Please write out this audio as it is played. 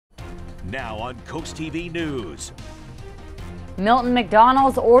Now on CoastTV News. Milton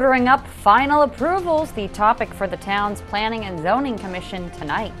McDonald's ordering up final approvals, the topic for the town's Planning and Zoning Commission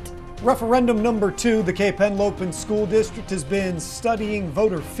tonight. Referendum number 2, the Cape Henlopen School District has been studying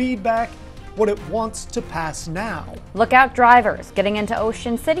voter feedback, what it wants to pass now. Look out, drivers. Getting into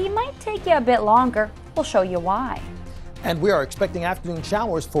Ocean City might take you a bit longer. We'll show you why. And we are expecting afternoon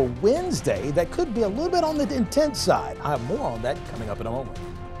showers for Wednesday that could be a little bit on the intense side. I have more on that coming up in a moment.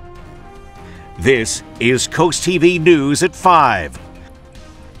 This is CoastTV News at 5.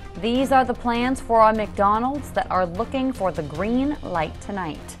 These are the plans for our McDonald's that are looking for the green light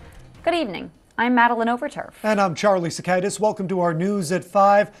tonight. Good evening. I'm Madeline Overturf. And I'm Charlie Sakaitis. Welcome to our News at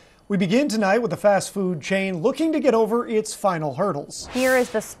 5. We begin tonight with a fast food chain looking to get over its final hurdles. Here is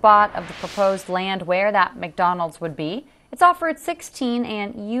the spot of the proposed land where that McDonald's would be. It's off Route 16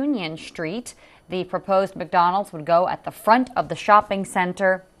 and Union Street. The proposed McDonald's would go at the front of the shopping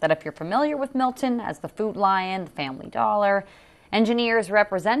center that, if you're familiar with Milton, as the Food Lion, the Family Dollar. Engineers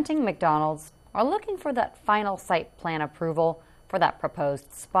representing McDonald's are looking for that final site plan approval for that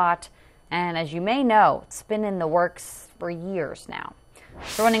proposed spot. And as you may know, it's been in the works for years now.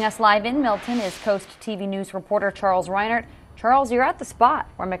 Joining us live in Milton is Coast TV News reporter Charles Reinert. Charles, you're at the spot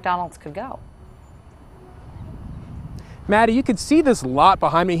where McDonald's could go. Maddie, you can see this lot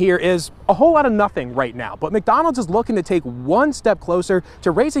behind me here is a whole lot of nothing right now, but McDonald's is looking to take one step closer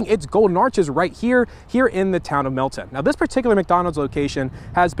to raising its golden arches right here in the town of Milton. Now, this particular McDonald's location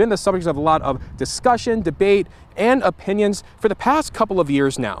has been the subject of a lot of discussion, debate, and opinions for the past couple of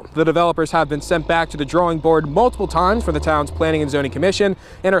years now. The developers have been sent back to the drawing board multiple times for the town's Planning and Zoning Commission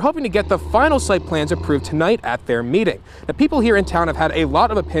and are hoping to get the final site plans approved tonight at their meeting. Now, people here in town have had a lot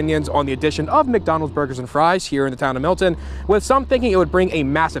of opinions on the addition of McDonald's burgers and fries here in the town of Milton, with some thinking it would bring a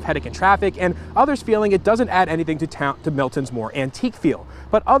massive headache in traffic and others feeling it doesn't add anything to Milton's more antique feel.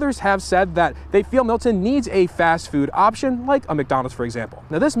 But others have said that they feel Milton needs a fast food option like a McDonald's, for example.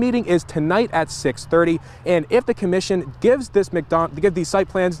 Now, this meeting is tonight at 6:30, and if the commission gives these site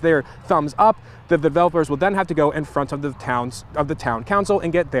plans their thumbs up, the developers will then have to go in front of the town council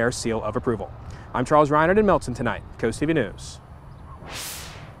and get their seal of approval. I'm Charles Reinert in Milton tonight, Coast TV News.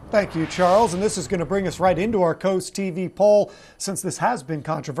 Thank you, Charles. And this is going to bring us right into our Coast TV poll. Since this has been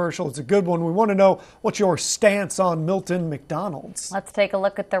controversial, it's a good one. We want to know what's your stance on Milton McDonald's. Let's take a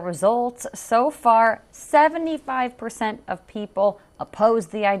look at the results. So far, 75% of people oppose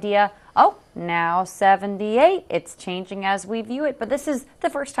the idea. Oh, now 78. It's changing as we view it, but this is the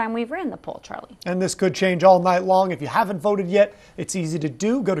first time we've ran the poll, Charlie. And this could change all night long. If you haven't voted yet, it's easy to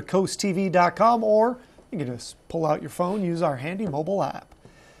do. Go to coasttv.com, or you can just pull out your phone, use our handy mobile app.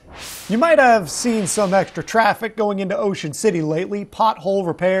 You might have seen some extra traffic going into Ocean City lately. Pothole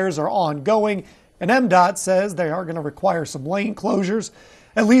repairs are ongoing, and MDOT says they are going to require some lane closures.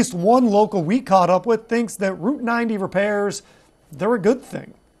 At least one local we caught up with thinks that Route 90 repairs, they're a good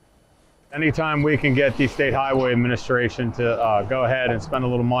thing. Anytime we can get the State Highway Administration to go ahead and spend a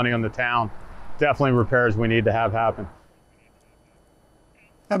little money on the town, definitely repairs we need to have happen.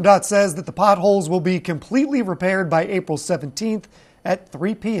 MDOT says that the potholes will be completely repaired by April 17th at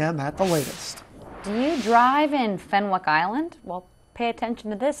 3 p.m. at the latest. Do you drive in Fenwick Island? Well, pay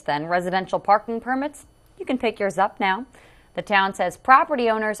attention to this then. Residential parking permits, you can pick yours up now. The town says property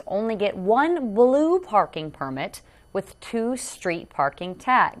owners only get one blue parking permit with 2 street parking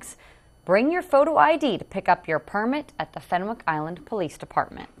tags. Bring your photo ID to pick up your permit at the Fenwick Island Police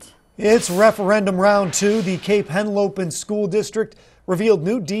Department. It's referendum round 2. The Cape Henlopen School District revealed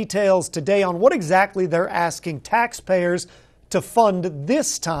new details today on what exactly they're asking taxpayers to fund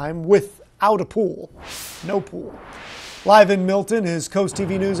this time without a pool. No pool. Live in Milton is Coast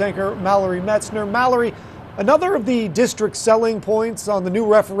TV News anchor Mallory Metzner. Mallory, another of the district's selling points on the new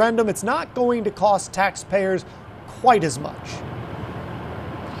referendum, it's not going to cost taxpayers quite as much.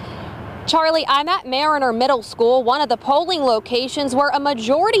 Charlie, I'm at Mariner Middle School, one of the polling locations where a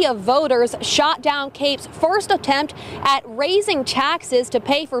majority of voters shot down Cape's first attempt at raising taxes to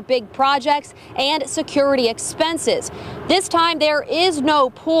pay for big projects and security expenses. This time there is no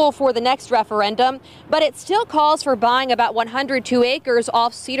pool for the next referendum, but it still calls for buying about 102 acres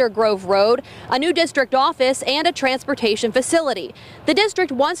off Cedar Grove Road, a new district office, and a transportation facility. The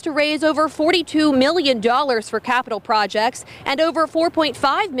district wants to raise over $42 million for capital projects and over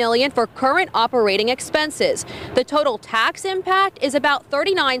 $4.5 million for current operating expenses. The total tax impact is about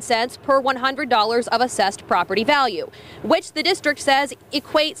 39 cents per $100 of assessed property value, which the district says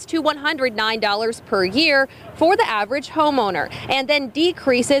equates to $109 per year for the average homeowner, and then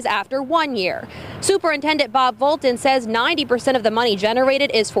decreases after 1 year. Superintendent Bob Volton says 90% of the money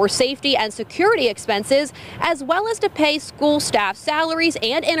generated is for safety and security expenses, as well as to pay school staff salaries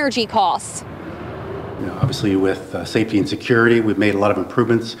and energy costs. Obviously, with safety and security, we've made a lot of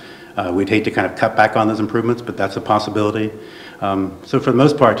improvements. We'd hate to kind of cut back on those improvements, but that's a possibility. So for the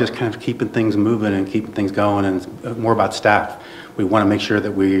most part, just kind of keeping things moving and keeping things going, and it's more about staff. We want to make sure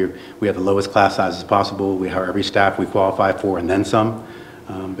that we have the lowest class sizes possible. We hire every staff we qualify for and then some,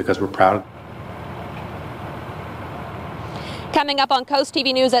 because we're proud. Coming up on Coast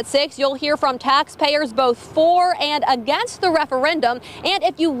TV News at 6, you'll hear from taxpayers both for and against the referendum. And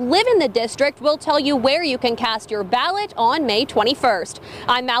if you live in the district, we'll tell you where you can cast your ballot on May 21st.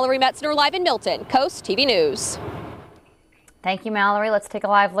 I'm Mallory Metzner, live in Milton, Coast TV News. Thank you, Mallory. Let's take a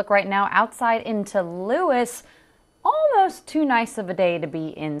live look right now outside into Lewis. Almost too nice of a day to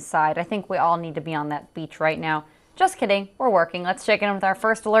be inside. I think we all need to be on that beach right now. Just kidding. We're working. Let's check in with our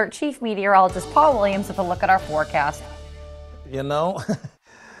first alert chief meteorologist, Paul Williams, with a look at our forecast. You know,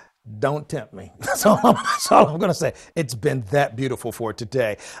 don't tempt me. That's all I'm going to say. It's been that beautiful for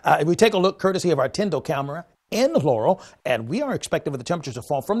today. If we take a look courtesy of our Tyndall camera in Laurel, and we are expecting for the temperatures to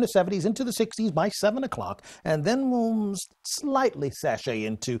fall from the 70s into the 60s by 7 o'clock, and then we'll slightly sashay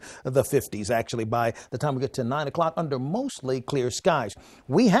into the 50s, actually, by the time we get to 9 o'clock under mostly clear skies.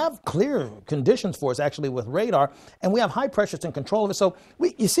 We have clear conditions for us, actually, with radar, and we have high pressures in control of it. So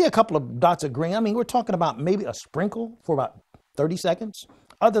you see a couple of dots of green. I mean, we're talking about maybe a sprinkle for about 30 seconds.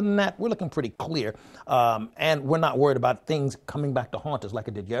 Other than that, we're looking pretty clear, and we're not worried about things coming back to haunt us like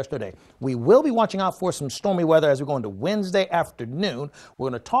it did yesterday. We will be watching out for some stormy weather as we go into Wednesday afternoon. We're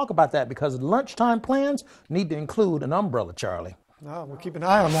going to talk about that because lunchtime plans need to include an umbrella, Charlie. Oh, we'll keep an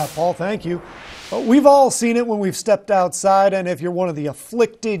eye on that, Paul. Thank you. But we've all seen it when we've stepped outside, and if you're one of the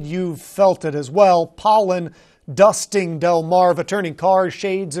afflicted, you've felt it as well. Pollen dusting Delmarva, turning cars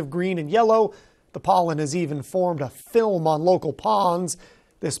shades of green and yellow. The pollen has even formed a film on local ponds.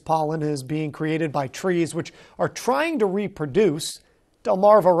 This pollen is being created by trees which are trying to reproduce.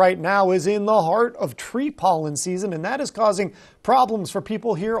 Delmarva right now is in the heart of tree pollen season, and that is causing problems for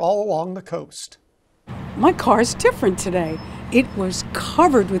people here all along the coast. My car's different today. It was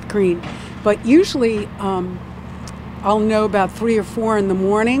covered with green, but usually I'll know about 3 or 4 in the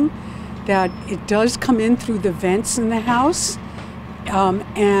morning that it does come in through the vents in the house,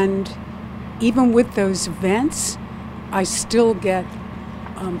 and even with those vents, I still get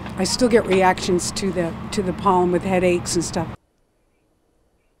reactions to the pollen with headaches and stuff.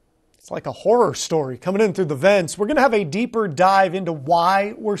 It's like a horror story coming in through the vents. We're going to have a deeper dive into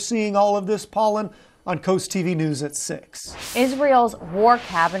why we're seeing all of this pollen on Coast TV News at 6. Israel's war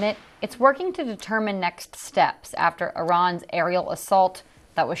cabinet, it's working to determine next steps after Iran's aerial assault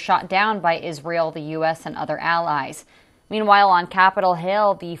that was shot down by Israel, the U.S., and other allies. Meanwhile, on Capitol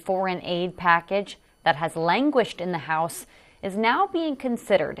Hill, the foreign aid package that has languished in the House is now being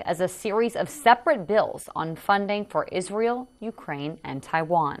considered as a series of separate bills on funding for Israel, Ukraine, and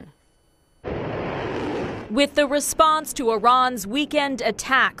Taiwan. With the response to Iran's weekend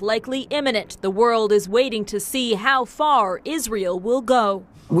attack likely imminent, the world is waiting to see how far Israel will go.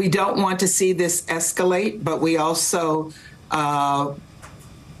 We don't want to see this escalate, but we also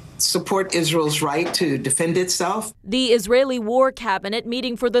support Israel's right to defend itself. The Israeli War Cabinet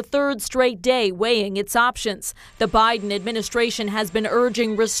meeting for the 3rd straight day, weighing its options. The Biden administration has been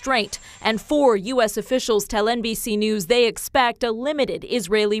urging restraint, and 4 U.S. officials tell NBC News they expect a limited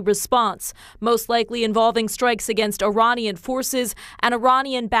Israeli response, most likely involving strikes against Iranian forces and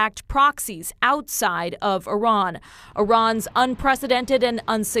Iranian-backed proxies outside of Iran. Iran's unprecedented and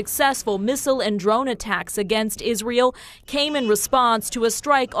unsuccessful missile and drone attacks against Israel came in response to a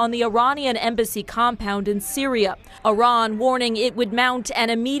strike on the Iranian embassy compound in Syria. Iran warning it would mount an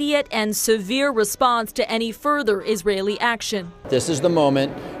immediate and severe response to any further Israeli action. This is the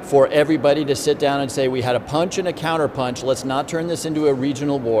moment for everybody to sit down and say we had a punch and a counterpunch. Let's not turn this into a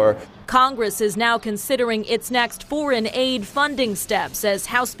regional war. Congress is now considering its next foreign aid funding steps as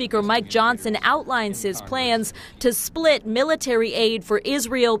House Speaker Mike Johnson outlines his plans to split military aid for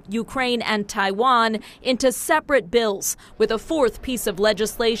Israel, Ukraine, and Taiwan into separate bills, with a 4th piece of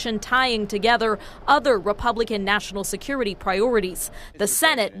legislation tying together other Republican national security priorities. The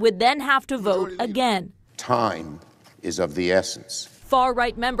Senate would then have to vote again. Time is of the essence.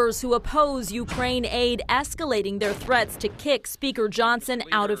 Far-right members who oppose Ukraine aid escalating their threats to kick Speaker Johnson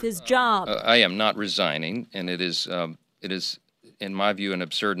out of his job. I am not resigning, and it is in my view, an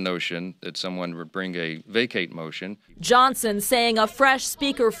absurd notion that someone would bring a vacate motion. Johnson saying a fresh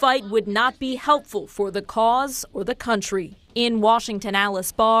speaker fight would not be helpful for the cause or the country. In Washington,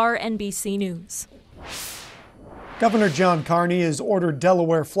 Alice Barr, NBC News. Governor John Carney has ordered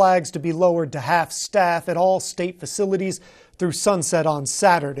Delaware flags to be lowered to half staff at all state facilities through sunset on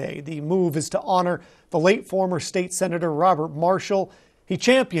Saturday. The move is to honor the late former state senator Robert Marshall. He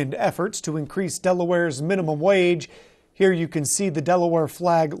championed efforts to increase Delaware's minimum wage. Here you can see the Delaware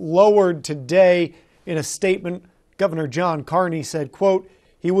flag lowered today. In a statement, Governor John Carney said, quote,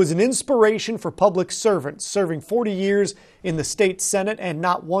 "He was an inspiration for public servants, serving 40 years in the state Senate and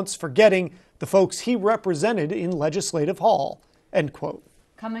not once forgetting the folks he represented in Legislative Hall," end quote.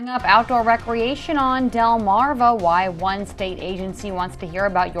 Coming up, outdoor recreation on Delmarva, why one state agency wants to hear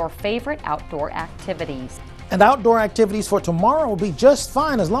about your favorite outdoor activities. And outdoor activities for tomorrow will be just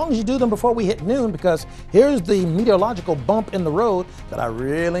fine as long as you do them before we hit noon, because here's the meteorological bump in the road that I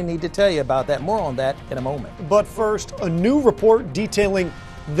really need to tell you about. That. More on that in a moment. But first, a new report detailing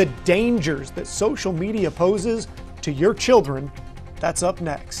the dangers that social media poses to your children. That's up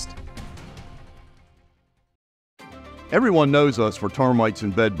next. Everyone knows us for termites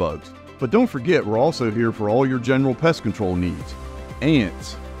and bed bugs, but don't forget we're also here for all your general pest control needs.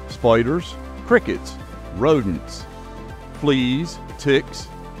 Ants, spiders, crickets, rodents, fleas, ticks,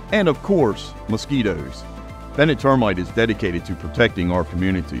 and of course, mosquitoes. Bennett Termite is dedicated to protecting our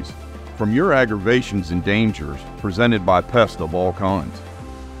communities from your aggravations and dangers presented by pests of all kinds.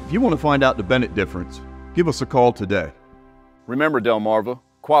 If you want to find out the Bennett difference, give us a call today. Remember, Delmarva,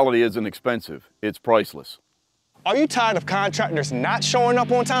 quality isn't expensive, it's priceless. Are you tired of contractors not showing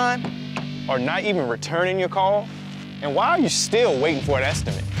up on time or not even returning your call? And why are you still waiting for an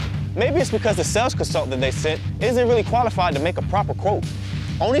estimate? Maybe it's because the sales consultant they sent isn't really qualified to make a proper quote,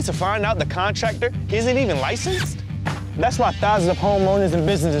 only to find out the contractor isn't even licensed? That's why thousands of homeowners and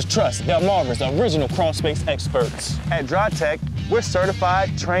businesses trust Delmarva's original crawl space experts. At DryTech, we're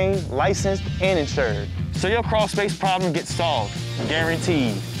certified, trained, licensed, and insured. So your crawl space problem gets solved,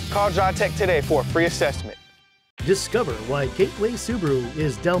 guaranteed. Call DryTech today for a free assessment. Discover why Gateway Subaru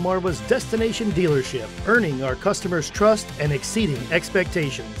is Delmarva's destination dealership, earning our customers' trust and exceeding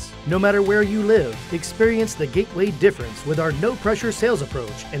expectations. No matter where you live, experience the Gateway difference with our no-pressure sales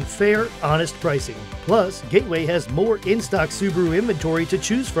approach and fair, honest pricing. Plus, Gateway has more in-stock Subaru inventory to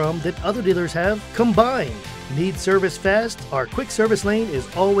choose from than other dealers have combined. Need service fast? Our quick service lane is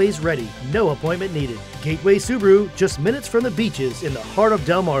always ready. No appointment needed. Gateway Subaru, just minutes from the beaches in the heart of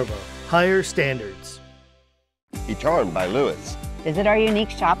Delmarva. Higher standards. Charmed by Lewis. Visit our unique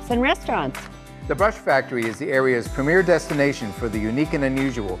shops and restaurants. The Brush Factory is the area's premier destination for the unique and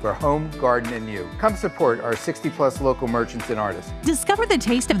unusual for home, garden, and you. Come support our 60-plus local merchants and artists. Discover the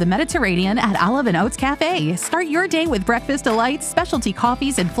taste of the Mediterranean at Olive and Oats Cafe. Start your day with breakfast delights, specialty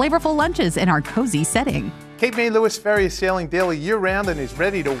coffees, and flavorful lunches in our cozy setting. Cape May Lewis Ferry is sailing daily year-round and is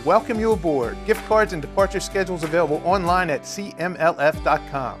ready to welcome you aboard. Gift cards and departure schedules available online at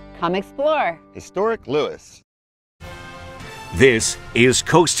cmlf.com. Come explore. Historic Lewis. This is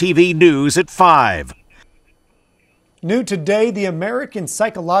Coast TV News at 5. New today, the American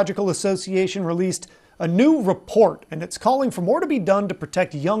Psychological Association released a new report, and it's calling for more to be done to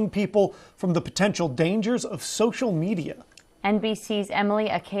protect young people from the potential dangers of social media. NBC's Emily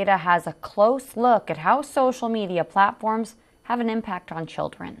Akeda has a close look at how social media platforms have an impact on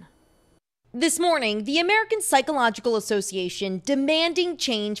children. This morning, the American Psychological Association demanding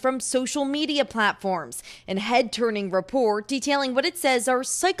change from social media platforms, an head-turning report detailing what it says are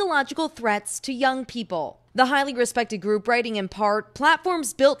psychological threats to young people. The highly respected group writing in part,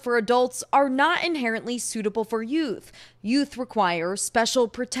 platforms built for adults are not inherently suitable for youth. Youth require special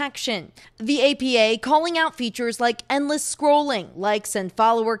protection. The APA calling out features like endless scrolling, likes and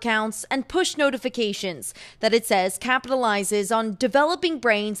follower counts, and push notifications that it says capitalizes on developing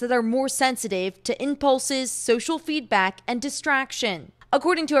brains that are more sensitive to impulses, social feedback, and distraction.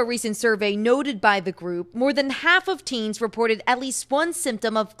 According to a recent survey noted by the group, more than half of teens reported at least one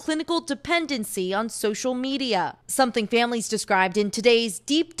symptom of clinical dependency on social media, something families described in today's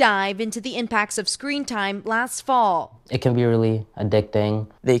deep dive into the impacts of screen time last fall. It can be really addicting.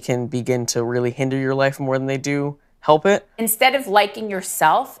 They can begin to really hinder your life more than they do help it. Instead of liking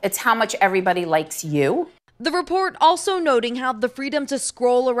yourself, it's how much everybody likes you. The report also noting how the freedom to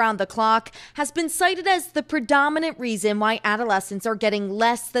scroll around the clock has been cited as the predominant reason why adolescents are getting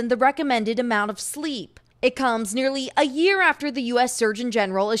less than the recommended amount of sleep. It comes nearly a year after the U.S. Surgeon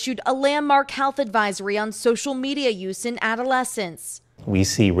General issued a landmark health advisory on social media use in adolescents. We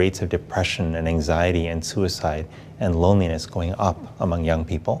see rates of depression and anxiety and suicide and loneliness going up among young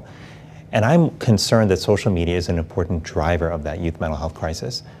people. And I'm concerned that social media is an important driver of that youth mental health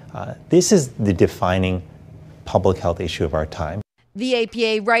crisis. This is the defining public health issue of our time. The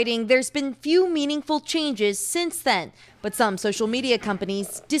APA writing there's been few meaningful changes since then, but some social media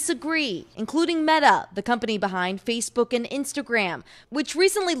companies disagree, including Meta, the company behind Facebook and Instagram, which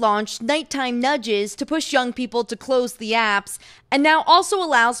recently launched nighttime nudges to push young people to close the apps, and now also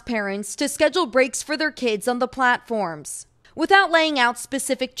allows parents to schedule breaks for their kids on the platforms. Without laying out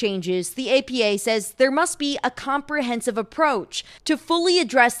specific changes, the APA says there must be a comprehensive approach to fully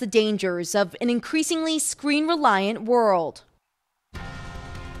address the dangers of an increasingly screen-reliant world.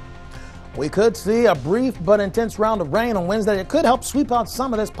 We could see a brief but intense round of rain on Wednesday. It could help sweep out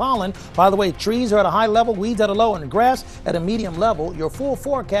some of this pollen. By the way, trees are at a high level, weeds at a low, and grass at a medium level. Your full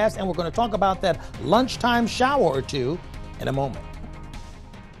forecast, and we're going to talk about that lunchtime shower or two in a moment.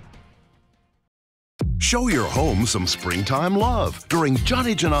 Show your home some springtime love during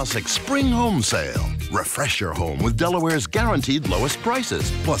Johnny Janosik's Spring Home Sale. Refresh your home with Delaware's guaranteed lowest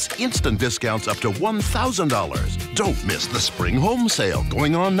prices, plus instant discounts up to $1,000. Don't miss the Spring Home Sale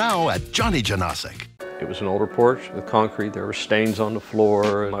going on now at Johnny Janasik. It was an older porch with concrete. There were stains on the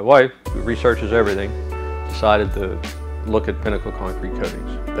floor. My wife, who researches everything, decided to look at Pinnacle concrete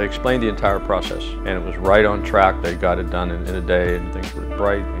coatings. They explained the entire process, and it was right on track. They got it done in a day, and things were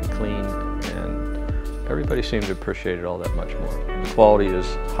bright and clean. Everybody seemed to appreciate it all that much more. The quality is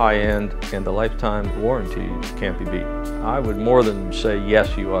high-end, and the lifetime warranty can't be beat. I would more than say,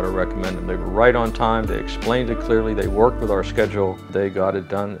 yes, you ought to recommend them. They were right on time, they explained it clearly, they worked with our schedule, they got it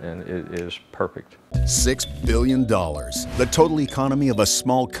done, and it is perfect. $6 billion, the total economy of a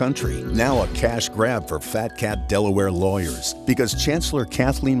small country, now a cash grab for Fat Cat Delaware lawyers. Because Chancellor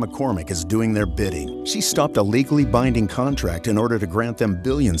Kathleen McCormick is doing their bidding. She stopped a legally binding contract in order to grant them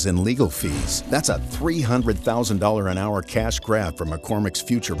billions in legal fees. That's a $300,000 an hour cash grab for McCormick's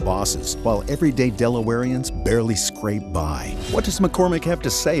future bosses, while everyday Delawareans barely scrape by. What does McCormick have to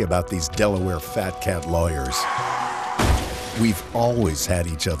say about these Delaware Fat Cat lawyers? We've always had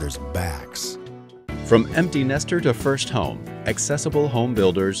each other's backs. From empty nester to first home, Accessible Home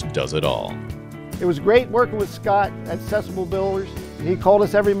Builders does it all. It was great working with Scott at Accessible Builders. He called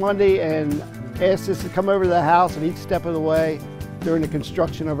us every Monday and asked us to come over to the house at each step of the way during the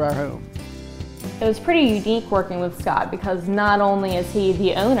construction of our home. It was pretty unique working with Scott because not only is he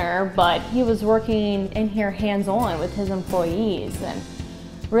the owner, but he was working in here hands-on with his employees and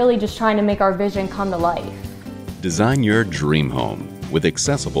really just trying to make our vision come to life. Design your dream home with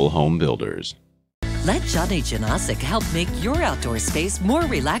Accessible Home Builders. Let Johnny Janasik help make your outdoor space more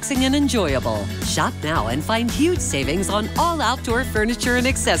relaxing and enjoyable. Shop now and find huge savings on all outdoor furniture and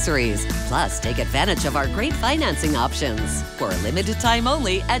accessories. Plus, take advantage of our great financing options. For a limited time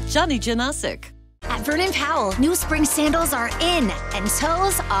only at Johnny Janasik. At Vernon Powell, new spring sandals are in and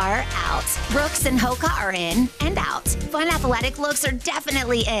toes are out. Brooks and Hoka are in and out. Fun athletic looks are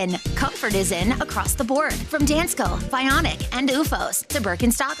definitely in. Comfort is in across the board. From Dansko, Bionic, and UFOs to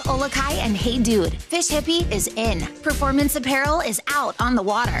Birkenstock, Olakai, and Hey Dude. Fish Hippie is in. Performance apparel is out on the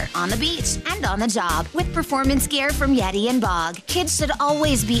water, on the beach, and on the job with performance gear from Yeti and Bog. Kids should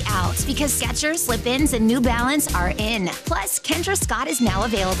always be out because Skechers, Slip-ins, and New Balance are in. Plus, Kendra Scott is now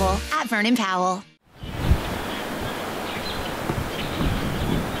available at Vernon Powell.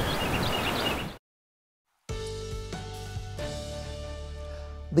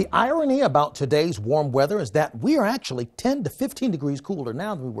 The irony about today's warm weather is that we are actually 10 to 15 degrees cooler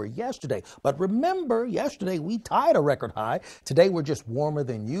now than we were yesterday. But remember, yesterday we tied a record high. Today we're just warmer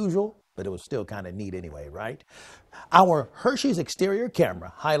than usual, but it was still kind of neat anyway, right? Our Hershey's exterior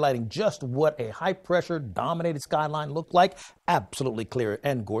camera highlighting just what a high-pressure dominated skyline looked like. Absolutely clear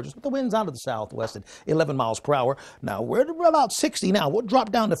and gorgeous, but the wind's out of the southwest at 11 miles per hour. Now, we're about 60 now. We'll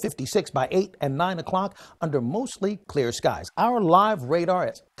drop down to 56 by 8 and 9 o'clock under mostly clear skies. Our live radar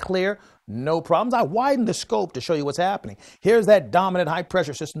is clear, no problems. I widened the scope to show you what's happening. Here's that dominant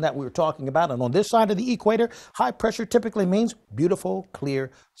high-pressure system that we were talking about, and on this side of the equator, high pressure typically means beautiful,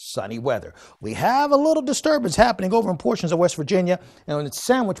 clear, sunny weather. We have a little disturbance happening over in portions of West Virginia, and it's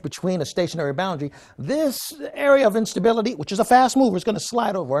sandwiched between a stationary boundary. This area of instability, which is a fast mover, is going to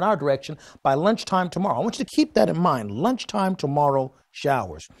slide over in our direction by lunchtime tomorrow. I want you to keep that in mind. Lunchtime tomorrow,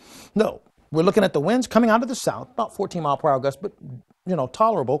 showers. No, we're looking at the winds coming out of the south, about 14 mile per hour gusts, but,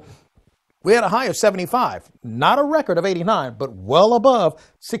 tolerable. We had a high of 75, not a record of 89, but well above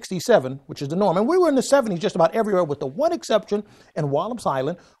 67, which is the norm. And we were in the 70s just about everywhere with the one exception in Wallops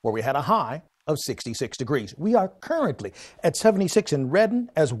Island, where we had a high of 66 degrees. We are currently at 76 in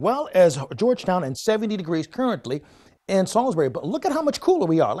Redden, as well as Georgetown, and 70 degrees currently in Salisbury. But look at how much cooler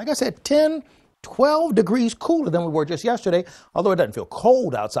we are. Like I said, 10 12 degrees cooler than we were just yesterday, although it doesn't feel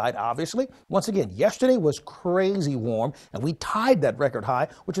cold outside, obviously. Once again, yesterday was crazy warm, and we tied that record high,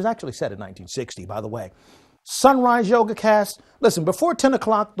 which was actually set in 1960, by the way. Sunrise yoga cast. Listen, before 10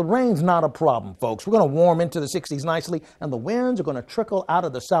 o'clock, the rain's not a problem, folks. We're going to warm into the 60s nicely, and the winds are going to trickle out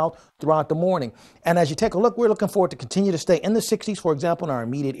of the south throughout the morning. And as you take a look, we're looking forward to continue to stay in the 60s, for example, in our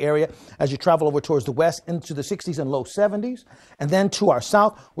immediate area. As you travel over towards the west, into the 60s and low 70s. And then to our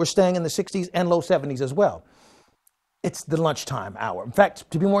south, we're staying in the 60s and low 70s as well. It's the lunchtime hour. In fact,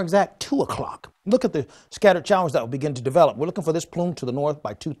 to be more exact, 2 o'clock. Look at the scattered showers that will begin to develop. We're looking for this plume to the north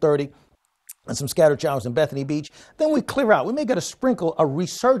by 2:30. And some scattered showers in Bethany Beach. Then we clear out. We may get a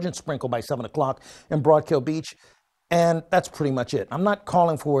resurgent sprinkle by 7 o'clock in Broad Kill Beach. And that's pretty much it. I'm not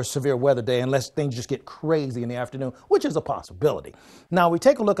calling for a severe weather day unless things just get crazy in the afternoon, which is a possibility. Now, we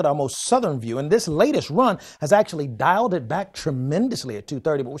take a look at our most southern view, and this latest run has actually dialed it back tremendously at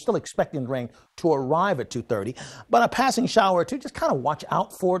 2:30, but we're still expecting the rain to arrive at 2:30. But a passing shower or two, just kind of watch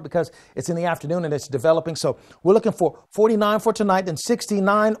out for it because it's in the afternoon and it's developing. So we're looking for 49 for tonight, then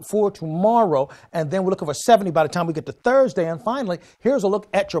 69 for tomorrow, and then we're looking for 70 by the time we get to Thursday. And finally, here's a look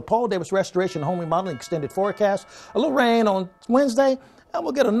at your Paul Davis Restoration Home Remodeling Extended Forecast. A little rain on Wednesday, and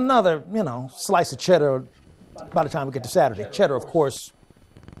we'll get another, slice of cheddar by the time we get to Saturday. Cheddar, of course,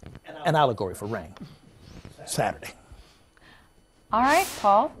 an allegory for rain. Saturday. All right,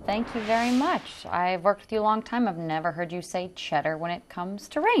 Paul, thank you very much. I've worked with you a long time. I've never heard you say cheddar when it comes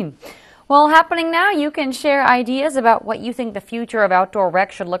to rain. Well, happening now, you can share ideas about what you think the future of outdoor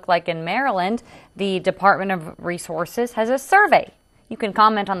rec should look like in Maryland. The Department of Resources has a survey. You can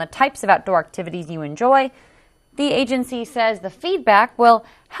comment on the types of outdoor activities you enjoy. The agency says the feedback will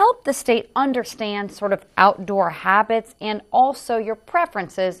help the state understand sort of outdoor habits and also your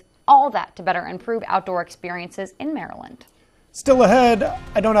preferences, all that to better improve outdoor experiences in Maryland. Still ahead,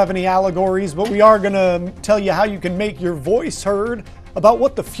 I don't have any allegories, but we are going to tell you how you can make your voice heard about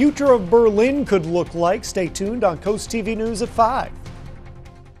what the future of Berlin could look like. Stay tuned on Coast TV News at 5.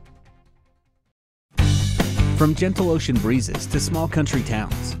 From gentle ocean breezes to small country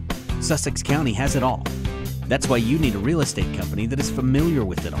towns, Sussex County has it all. That's why you need a real estate company that is familiar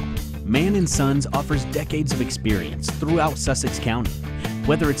with it all. Mann & Sons offers decades of experience throughout Sussex County,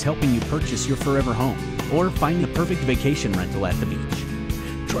 whether it's helping you purchase your forever home or find the perfect vacation rental at the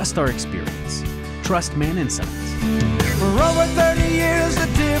beach. Trust our experience. Trust Mann & Sons. For over 30 years, the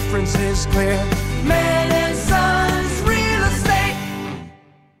difference is clear. Mann & Sons Real Estate.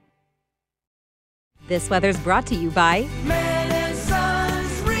 This weather's brought to you by Mann &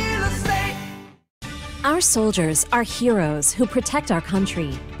 Sons Real Estate. Our soldiers are heroes who protect our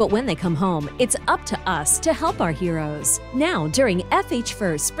country. But when they come home, it's up to us to help our heroes. Now, during FH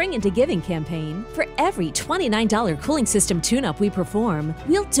Fur's Spring Into Giving campaign, for every $29 cooling system tune-up we perform,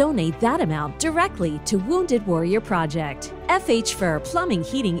 we'll donate that amount directly to Wounded Warrior Project. FH Fur Plumbing,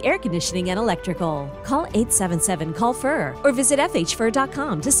 Heating, Air Conditioning, and Electrical. Call 877-CALL-FUR or visit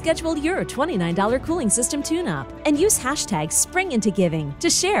FHFur.com to schedule your $29 cooling system tune-up. And use hashtag SpringIntoGiving to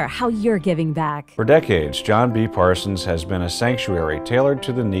share how you're giving back. For decades, John B. Parsons has been a sanctuary tailored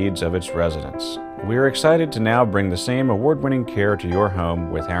to the needs of its residents. We are excited to now bring the same award-winning care to your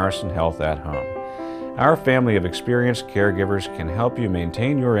home with Harrison Health at Home. Our family of experienced caregivers can help you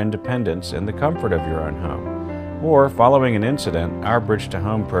maintain your independence in the comfort of your own home. Or, following an incident, our Bridge to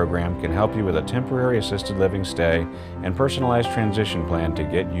Home program can help you with a temporary assisted living stay and personalized transition plan to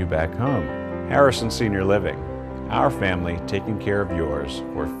get you back home. Harrison Senior Living, our family taking care of yours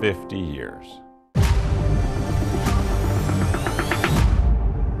for 50 years.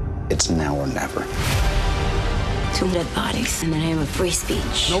 It's now or never. 2 dead bodies in the name of free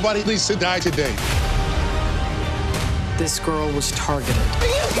speech. Nobody needs to die today. This girl was targeted.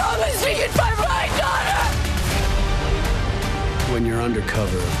 You come and see it by my daughter! When you're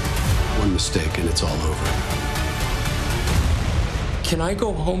undercover, one mistake and it's all over. Can I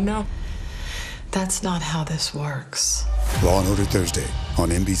go home now? That's not how this works. Law and Order Thursday on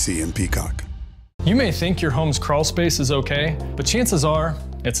NBC and Peacock. You may think your home's crawl space is okay, but chances are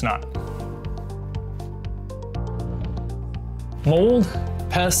it's not. Mold,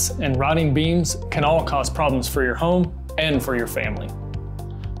 pests, and rotting beams can all cause problems for your home and for your family.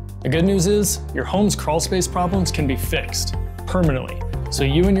 The good news is your home's crawl space problems can be fixed permanently, so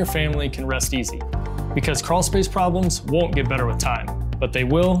you and your family can rest easy. Because crawl space problems won't get better with time, but they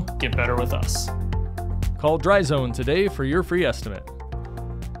will get better with us. Call Dry Zone today for your free estimate.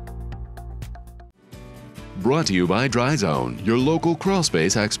 Brought to you by Dry Zone, your local crawl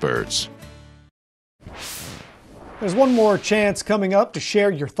space experts. There's one more chance coming up to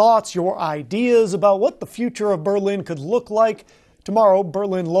share your thoughts, your ideas about what the future of Berlin could look like. Tomorrow,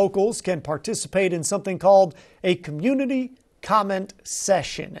 Berlin locals can participate in something called a community comment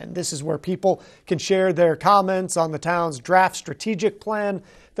session. And this is where people can share their comments on the town's draft strategic plan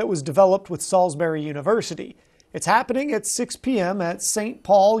that was developed with Salisbury University. It's happening at 6 p.m. at St.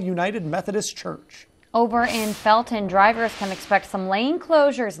 Paul United Methodist Church. Over in Felton, drivers can expect some lane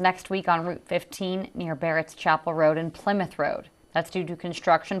closures next week on Route 15 near Barrett's Chapel Road and Plymouth Road. That's due to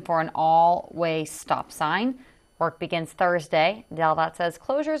construction for an all-way stop sign. Work begins Thursday. DelDOT says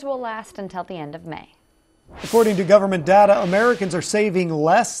closures will last until the end of May. According to government data, Americans are saving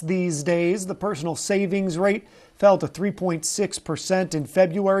less these days. The personal savings rate fell to 3.6% in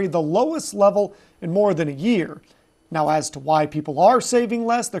February, the lowest level in more than a year. Now, as to why people are saving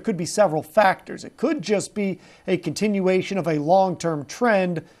less, there could be several factors. It could just be a continuation of a long-term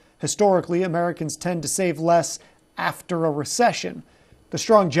trend. Historically, Americans tend to save less after a recession. The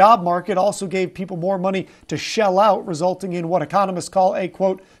strong job market also gave people more money to shell out, resulting in what economists call a,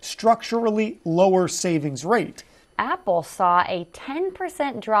 quote, structurally lower savings rate. Apple saw a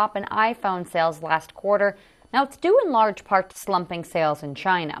 10% drop in iPhone sales last quarter. Now, it's due in large part to slumping sales in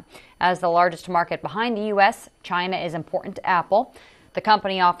China. As the largest market behind the U.S., China is important to Apple. The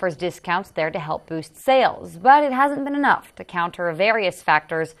company offers discounts there to help boost sales, but it hasn't been enough to counter various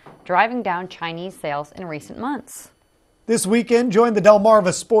factors driving down Chinese sales in recent months. This weekend, join the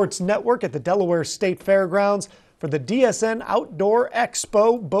Delmarva Sports Network at the Delaware State Fairgrounds for the DSN Outdoor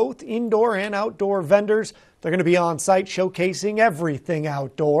Expo. Both indoor and outdoor vendors, they're going to be on site showcasing everything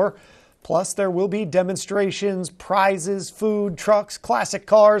outdoor. Plus, there will be demonstrations, prizes, food, trucks, classic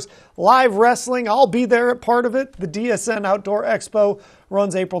cars, live wrestling. I'll be there at part of it. The DSN Outdoor Expo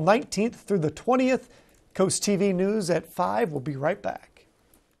runs April 19th through the 20th. Coast TV News at 5. We'll be right back.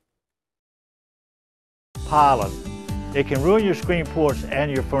 Pollen. It can ruin your screen porch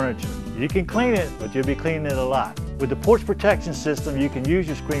and your furniture. You can clean it, but you'll be cleaning it a lot. With the porch protection system, you can use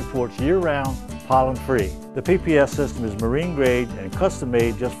your screen porch year-round, pollen-free. The PPS system is marine grade and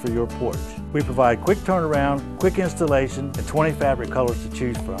custom-made just for your porch. We provide quick turnaround, quick installation, and 20 fabric colors to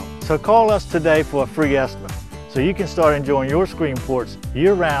choose from. So call us today for a free estimate, so you can start enjoying your screen porch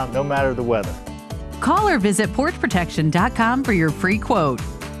year-round, no matter the weather. Call or visit porchprotection.com for your free quote.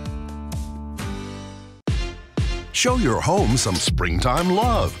 Show your home some springtime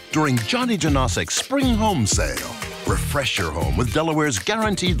love during Johnny Janosik's Spring Home Sale. Refresh your home with Delaware's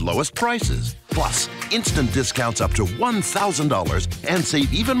guaranteed lowest prices. Plus, instant discounts up to $1,000 and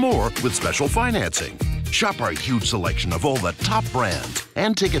save even more with special financing. Shop our huge selection of all the top brands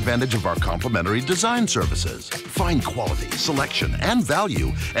and take advantage of our complimentary design services. Find quality, selection, and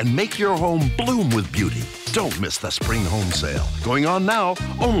value and make your home bloom with beauty. Don't miss the Spring Home Sale. Going on now,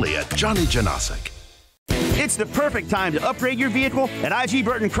 only at Johnny Janasik. It's the perfect time to upgrade your vehicle at IG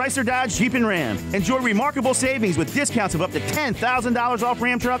Burton Chrysler Dodge Jeep and Ram. Enjoy remarkable savings with discounts of up to $10,000 off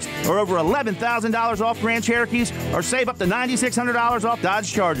Ram trucks or over $11,000 off Grand Cherokees, or save up to $9,600 off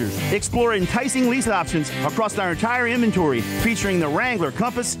Dodge Chargers. Explore enticing lease options across our entire inventory, featuring the Wrangler,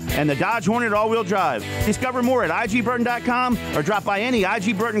 Compass, and the Dodge Hornet all-wheel drive. Discover more at igburton.com or drop by any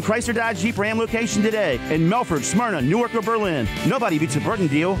IG Burton Chrysler Dodge Jeep Ram location today in Melford, Smyrna, Newark, or Berlin. Nobody beats a Burton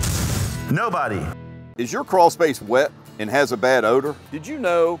deal. Nobody. Is your crawl space wet and has a bad odor? Did you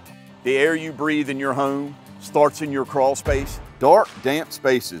know the air you breathe in your home starts in your crawl space? Dark, damp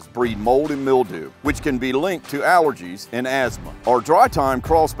spaces breed mold and mildew, which can be linked to allergies and asthma. Our dry time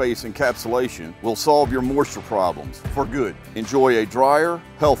crawl space encapsulation will solve your moisture problems for good. Enjoy a drier,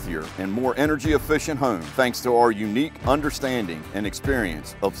 healthier, and more energy efficient home thanks to our unique understanding and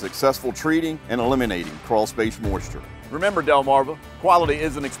experience of successful treating and eliminating crawl space moisture. Remember, Delmarva, quality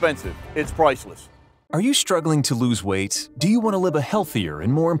isn't expensive, it's priceless. Are you struggling to lose weight? Do you want to live a healthier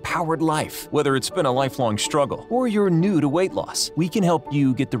and more empowered life? Whether it's been a lifelong struggle or you're new to weight loss, we can help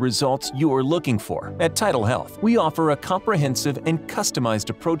you get the results you're looking for. At Tidal Health, we offer a comprehensive and customized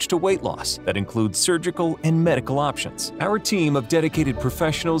approach to weight loss that includes surgical and medical options. Our team of dedicated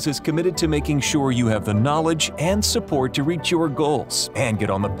professionals is committed to making sure you have the knowledge and support to reach your goals and get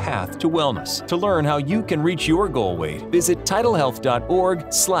on the path to wellness. To learn how you can reach your goal weight, visit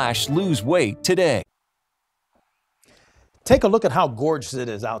tidalhealth.org/loseweight today. Take a look at how gorgeous it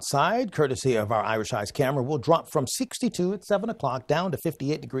is outside, courtesy of our Irish Eyes camera. We'll drop from 62 at 7 o'clock down to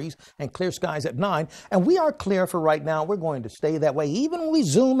 58 degrees and clear skies at 9. And we are clear for right now. We're going to stay that way even when we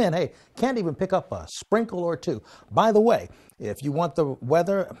zoom in. Hey, can't even pick up a sprinkle or two. By the way, if you want the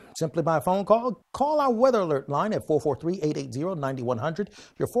weather simply by phone call, call our weather alert line at 443-880-9100.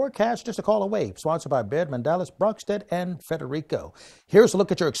 Your forecast just a call away. Sponsored by Baird, Mandalis, Brockstead, and Federico. Here's a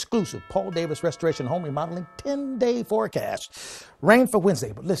look at your exclusive Paul Davis Restoration Home Remodeling 10-day forecast. Rain for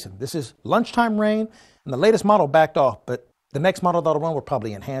Wednesday, but listen, this is lunchtime rain, and the latest model backed off, but The next model that'll run will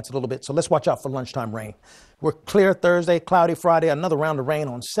probably enhance a little bit, so let's watch out for lunchtime rain. We're clear Thursday, cloudy Friday, another round of rain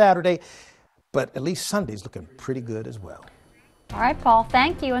on Saturday, but at least Sunday's looking pretty good as well. All right, Paul,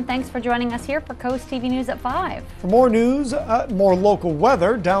 thank you, and thanks for joining us here for Coast TV News at 5. For more news, more local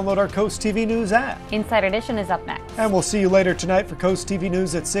weather, download our Coast TV News app. Inside Edition is up next. And we'll see you later tonight for Coast TV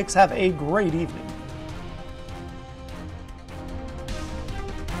News at 6. Have a great evening.